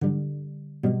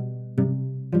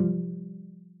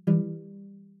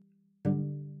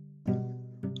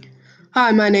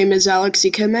Hi, my name is Alex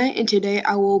Ikeme, and today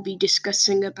I will be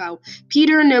discussing about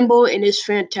Peter Nimble and His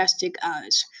Fantastic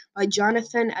Eyes by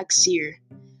Jonathan Exeer.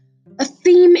 A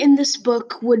theme in this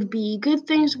book would be good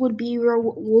things will be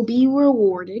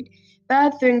rewarded,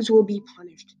 bad things will be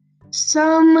punished.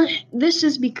 This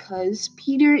is because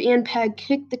Peter and Peg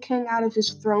kicked the king out of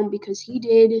his throne because he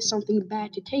did something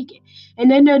bad to take it,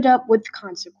 and ended up with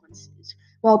consequences,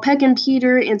 while Peg and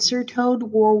Peter and Sir Toad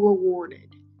were rewarded.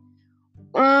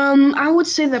 I would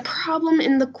say the problem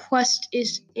in the quest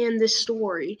is in the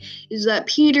story is that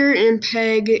Peter and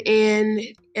Peg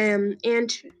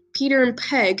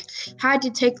had to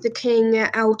take the king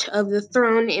out of the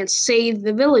throne and save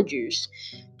the villagers.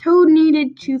 Toad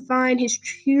needed to find his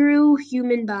true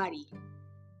human body.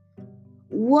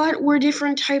 What were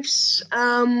different types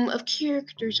of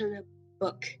characters in the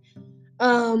book?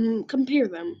 Compare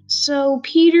them. So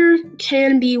Peter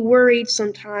can be worried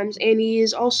sometimes, and he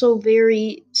is also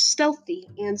very stealthy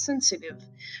and sensitive.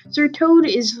 Sir Toad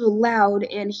is loud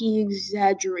and he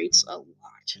exaggerates a lot.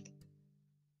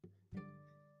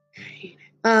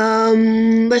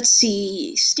 Let's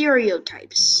see.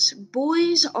 Stereotypes.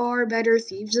 Boys are better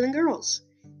thieves than girls.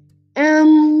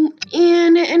 And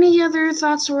any other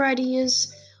thoughts or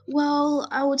ideas? Well,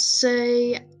 I would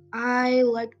say I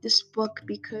like this book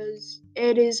because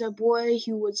it is a boy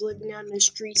who was living out in the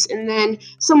streets, and then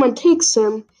someone takes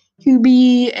him to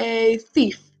be a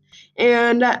thief.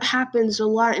 And that happens a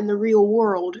lot in the real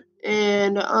world.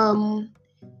 And,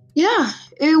 yeah,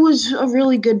 it was a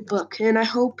really good book, and I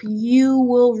hope you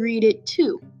will read it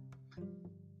too.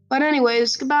 But,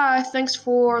 anyways, goodbye. Thanks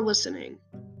for listening.